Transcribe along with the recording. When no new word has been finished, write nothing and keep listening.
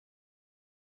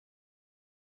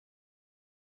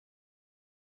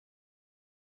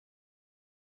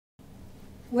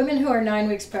Women who are 9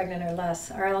 weeks pregnant or less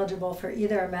are eligible for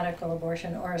either a medical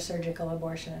abortion or a surgical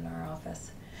abortion in our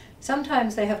office.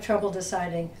 Sometimes they have trouble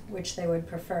deciding which they would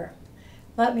prefer.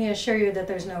 Let me assure you that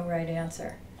there's no right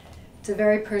answer. It's a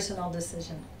very personal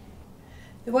decision.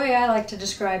 The way I like to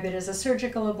describe it is a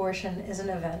surgical abortion is an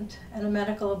event and a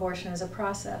medical abortion is a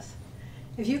process.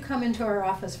 If you come into our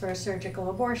office for a surgical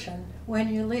abortion, when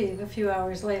you leave a few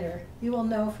hours later, you will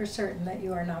know for certain that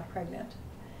you are not pregnant.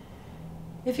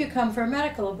 If you come for a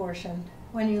medical abortion,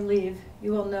 when you leave,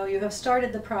 you will know you have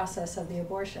started the process of the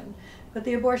abortion, but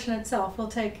the abortion itself will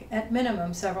take at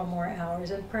minimum several more hours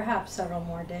and perhaps several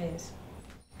more days.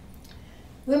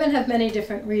 Women have many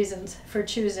different reasons for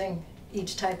choosing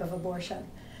each type of abortion.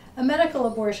 A medical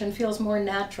abortion feels more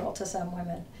natural to some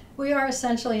women. We are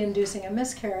essentially inducing a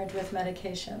miscarriage with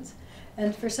medications,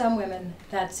 and for some women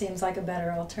that seems like a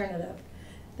better alternative.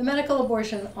 The medical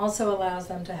abortion also allows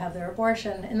them to have their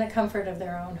abortion in the comfort of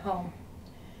their own home.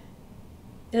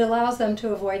 It allows them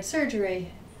to avoid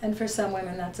surgery, and for some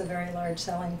women that's a very large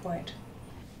selling point.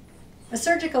 A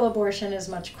surgical abortion is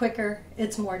much quicker,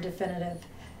 it's more definitive,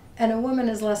 and a woman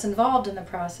is less involved in the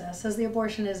process as the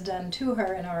abortion is done to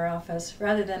her in our office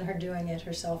rather than her doing it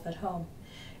herself at home.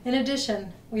 In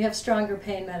addition, we have stronger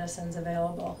pain medicines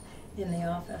available in the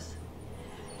office.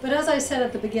 But as I said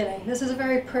at the beginning, this is a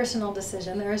very personal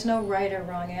decision. There is no right or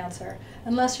wrong answer,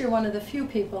 unless you're one of the few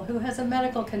people who has a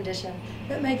medical condition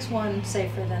that makes one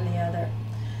safer than the other.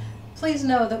 Please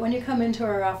know that when you come into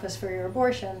our office for your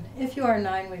abortion, if you are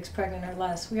 9 weeks pregnant or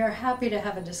less, we are happy to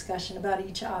have a discussion about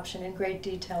each option in great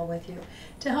detail with you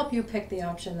to help you pick the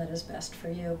option that is best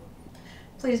for you.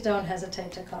 Please don't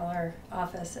hesitate to call our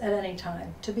office at any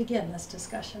time to begin this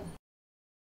discussion.